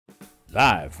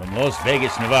Live from Las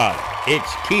Vegas, Nevada, it's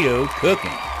Keto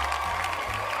Cooking.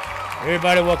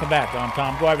 Everybody, welcome back. I'm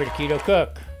Tom Garvey, the Keto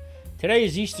Cook. Today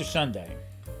is Easter Sunday,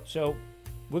 so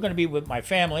we're going to be with my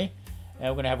family, and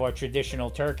we're going to have our traditional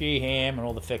turkey, ham, and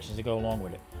all the fixings that go along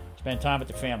with it. Spend time with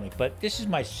the family. But this is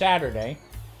my Saturday,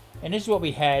 and this is what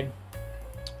we had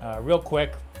real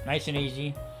quick, nice and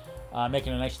easy.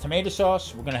 Making a nice tomato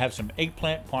sauce. We're going to have some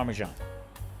eggplant parmesan.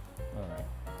 All right.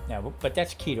 Now, but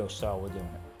that's keto style we're doing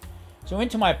it. So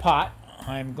into my pot,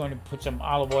 I'm going to put some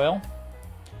olive oil,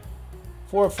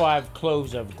 4 or 5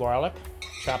 cloves of garlic,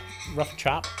 rough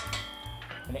chop.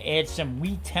 I'm going to add some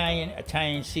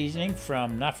Italian seasoning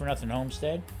from Not For Nothing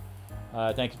Homestead.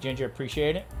 Thank you, Ginger,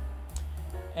 appreciate it.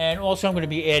 And also I'm going to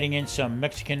be adding in some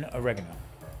Mexican oregano.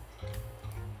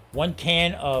 1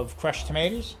 can of crushed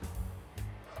tomatoes,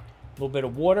 a little bit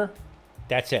of water.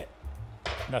 That's it.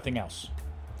 Nothing else.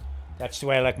 That's the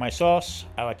way I like my sauce.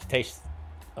 I like the taste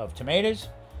of tomatoes,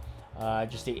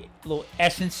 just the little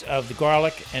essence of the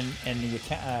garlic and the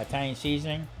Italian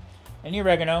seasoning, and the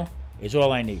oregano is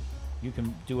all I need. You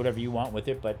can do whatever you want with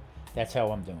it, but that's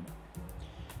how I'm doing it.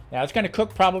 Now it's going to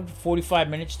cook probably 45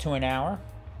 minutes to an hour.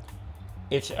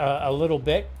 It's a little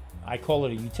bit, I call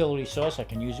it a utility sauce. I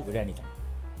can use it with anything.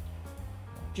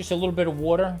 Just a little bit of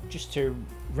water just to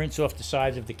rinse off the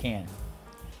sides of the can.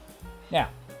 Now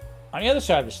on the other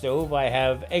side of the stove I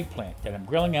have eggplant that I'm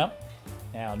grilling up.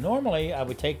 Now, normally I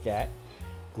would take that,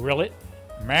 grill it,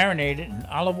 marinate it in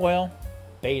olive oil,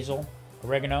 basil,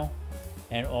 oregano,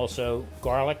 and also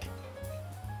garlic,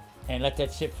 and let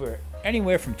that sit for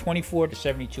anywhere from 24 to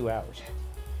 72 hours.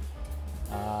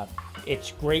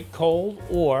 It's great cold,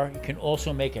 or you can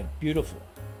also make a beautiful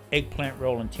eggplant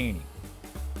rolantini.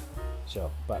 So,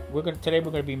 but today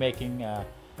we're going to be making a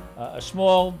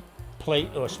small plate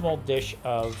or a small dish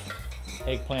of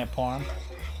eggplant parm.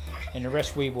 And the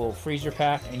rest we will freezer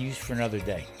pack and use for another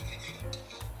day.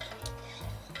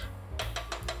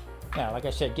 Now, like I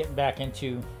said, getting back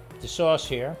into the sauce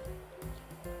here.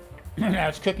 Now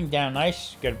it's cooking down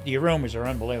nice. The aromas are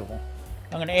unbelievable.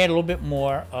 I'm going to add a little bit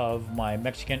more of my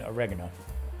Mexican oregano.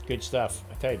 Good stuff.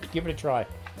 I tell you, give it a try.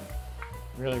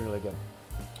 Really, really good.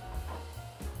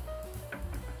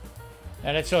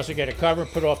 Now let's also get a cover,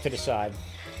 put off to the side.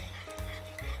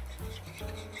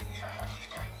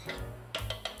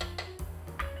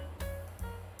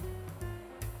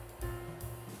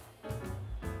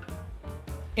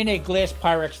 In a glass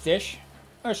Pyrex dish,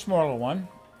 or a smaller one,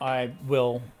 I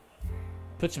will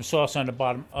put some sauce on the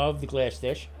bottom of the glass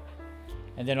dish,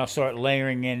 and then I'll start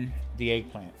layering in the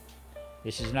eggplant.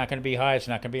 This is not going to be high, it's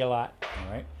not going to be a lot,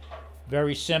 all right?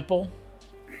 Very simple.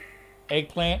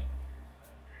 Eggplant,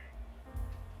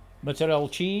 mozzarella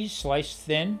cheese, sliced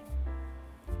thin,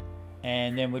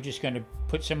 and then we're just going to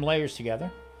put some layers together,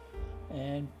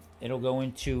 and it'll go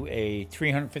into a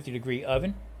 350-degree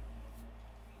oven.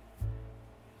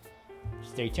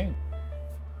 Stay tuned.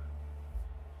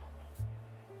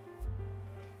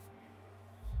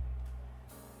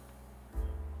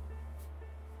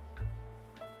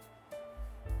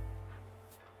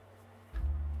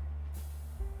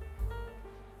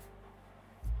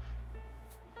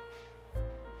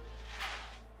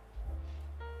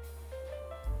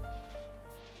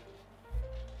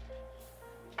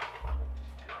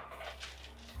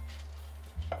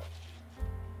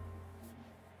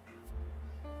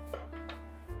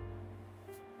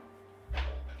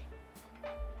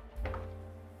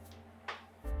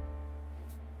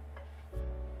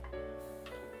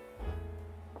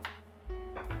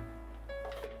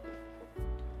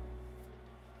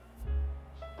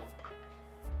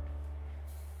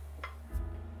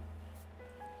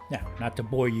 Now, not to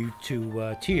bore you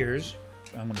to tears,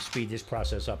 I'm going to speed this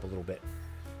process up a little bit.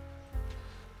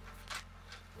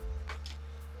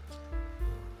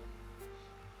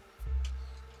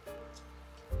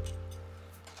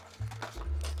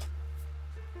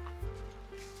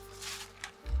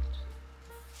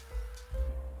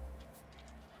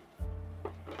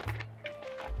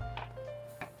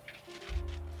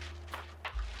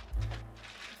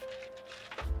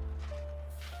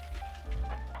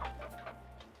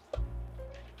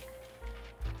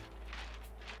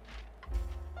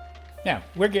 Now,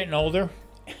 we're getting older,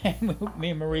 and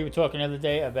me and Marie were talking the other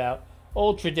day about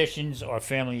old traditions our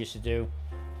family used to do.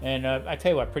 And I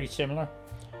tell you what, pretty similar.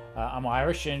 I'm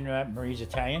Irish and Marie's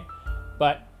Italian.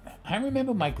 But I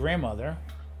remember my grandmother,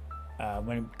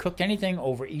 when we cooked anything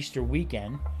over Easter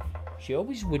weekend, she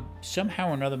always would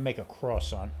somehow or another make a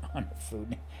cross on the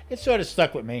food. It sort of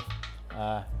stuck with me.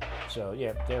 So,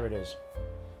 yeah, there it is.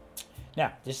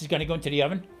 Now, this is going to go into the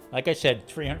oven. Like I said,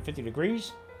 350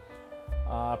 degrees.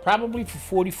 Probably for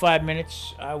 45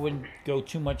 minutes. I wouldn't go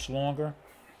too much longer.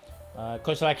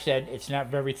 Because like I said, it's not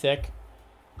very thick.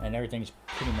 And everything's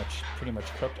pretty much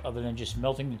cooked, other than just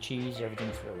melting the cheese, everything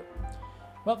through it.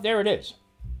 Well, there it is.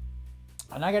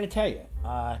 And I got to tell you,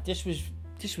 this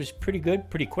was pretty good,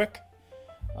 pretty quick.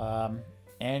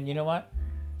 And you know what?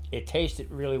 It tasted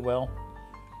really well.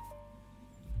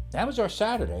 That was our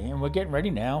Saturday, and we're getting ready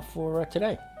now for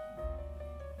today.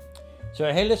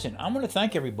 So hey, listen, I'm going to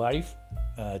thank everybody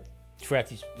throughout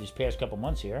these past couple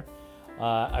months here.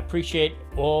 I appreciate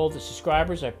all the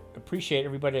subscribers. I appreciate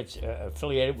everybody that's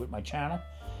affiliated with my channel.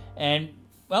 And,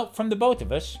 well, from the both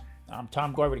of us, I'm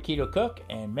Tom Garver, the Keto Cook,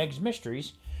 and Meg's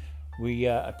Mysteries. We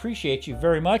appreciate you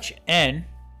very much. And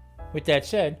with that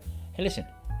said, hey, listen,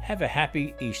 have a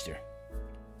happy Easter.